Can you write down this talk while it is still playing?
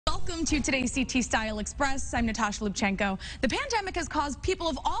Welcome to today's CT Style Express. I'm Natasha Lubchenko. The pandemic has caused people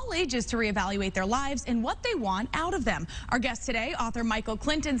of all ages to reevaluate their lives and what they want out of them. Our guest today, author Michael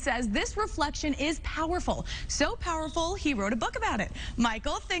Clinton, says this reflection is powerful. So powerful, he wrote a book about it.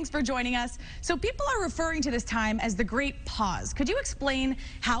 Michael, thanks for joining us. So people are referring to this time as the Great Pause. Could you explain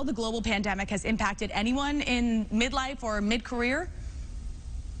how the global pandemic has impacted anyone in midlife or mid-career?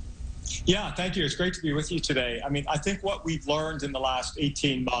 Yeah, thank you. It's great to be with you today. I mean, I think what we've learned in the last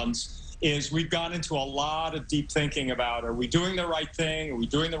 18 months is we've gone into a lot of deep thinking about, are we doing the right thing? Are we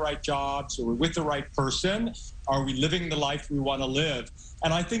doing the right jobs? Are we with the right person? Are we living the life we want to live?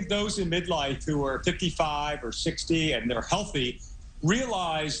 And I think those in midlife who are 55 or 60 and they're healthy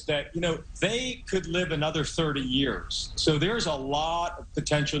realize that, they could live another 30 years. So there's a lot of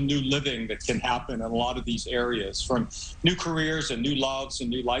potential new living that can happen in a lot of these areas, from new careers and new loves and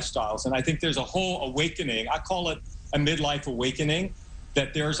new lifestyles. And I think there's a whole awakening. I call it a midlife awakening,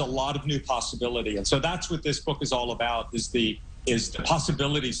 that there's a lot of new possibility. And so that's what this book is all about, is the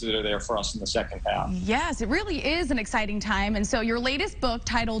possibilities that are there for us in the second half. Yes, it really is an exciting time. And so your latest book,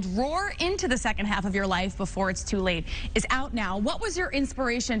 titled Roar Into the Second Half of Your Life Before It's Too Late, is out now. What was your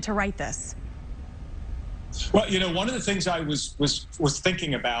inspiration to write this? Well, one of the things I was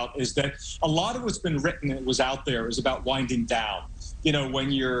thinking about is that a lot of what's been written and was out there is about winding down.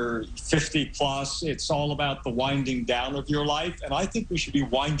 When you're 50 plus, it's all about the winding down of your life. And I think we should be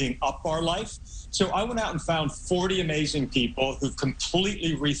winding up our life. So I went out and found 40 amazing people who've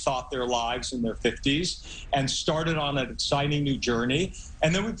completely rethought their lives in their 50s and started on an exciting new journey.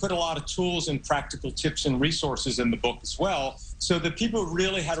 And then we put a lot of tools and practical tips and resources in the book as well, so that people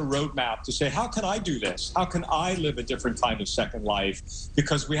really had a roadmap to say, how can I do this? How can I live a different kind of second life?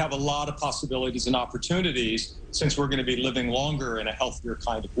 Because we have a lot of possibilities and opportunities since we're going to be living longer in a healthier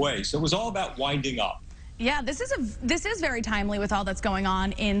kind of way. So it was all about winding up. Yeah, this is very timely with all that's going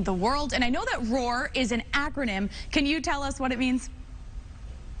on in the world. And I know that ROAR is an acronym. Can you tell us what it means?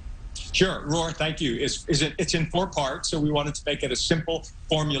 Sure. ROAR, thank you. It's in 4 parts, so we wanted to make it a simple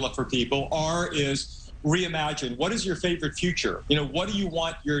formula for people. R is reimagine. What is your favorite future? What do you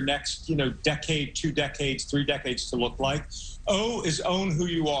want your next, decade, 2 decades, 3 decades to look like? O is own who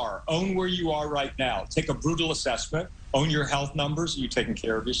you are. Own where you are right now. Take a brutal assessment. Own your health numbers. Are you taking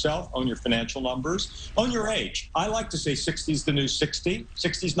care of yourself? Own your financial numbers. Own your age. I like to say 60 is the new 60.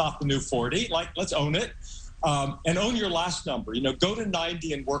 60 is not the new 40. Let's own it. And own your last number. Go to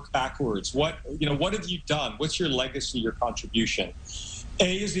 90 and work backwards. What have you done? What's your legacy, your contribution?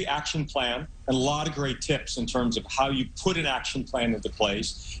 A is the action plan, and a lot of great tips in terms of how you put an action plan into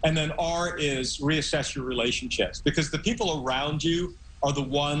place. And then R is reassess your relationships, because the people around you are the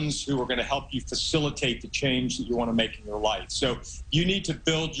ones who are going to help you facilitate the change that you want to make in your life. So you need to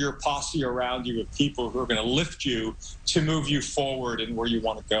build your posse around you of people who are going to lift you to move you forward and where you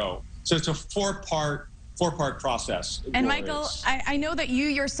want to go. So it's a four-part process. And Michael, I know that you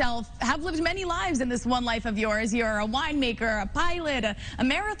yourself have lived many lives in this one life of yours. You're a winemaker, a pilot, a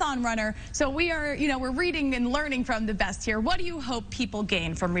marathon runner. So we are, we're reading and learning from the best here. What do you hope people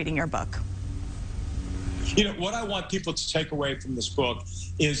gain from reading your book? What I want people to take away from this book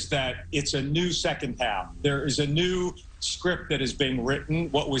is that it's a new second half. There is a new script that is being written.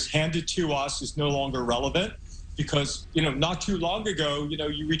 What was handed to us is no longer relevant. Because, not too long ago,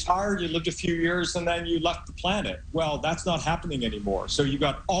 you retired, you lived a few years, and then you left the planet. Well, that's not happening anymore. So you've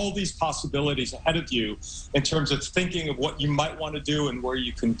got all these possibilities ahead of you in terms of thinking of what you might want to do and where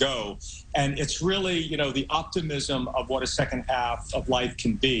you can go. And it's really, the optimism of what a second half of life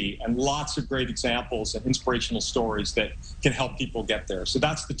can be, and lots of great examples and inspirational stories that can help people get there. So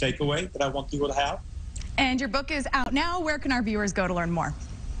that's the takeaway that I want people to have. And your book is out now. Where can our viewers go to learn more?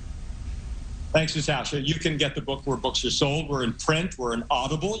 Thanks, Natasha. You can get the book where books are sold. We're in print. We're in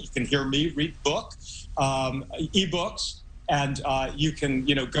Audible. You can hear me read the book, ebooks, and you can,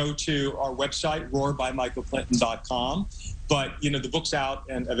 go to our website, roarbymichaelclinton.com. But, the book's out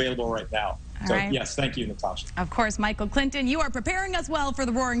and available right now. So, yes, thank you, Natasha. Of course, Michael Clinton, you are preparing us well for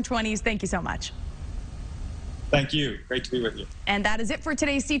the Roaring 20s. Thank you so much. Thank you. Great to be with you. And that is it for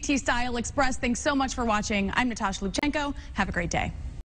today's CT Style Express. Thanks so much for watching. I'm Natasha Lubchenko. Have a great day.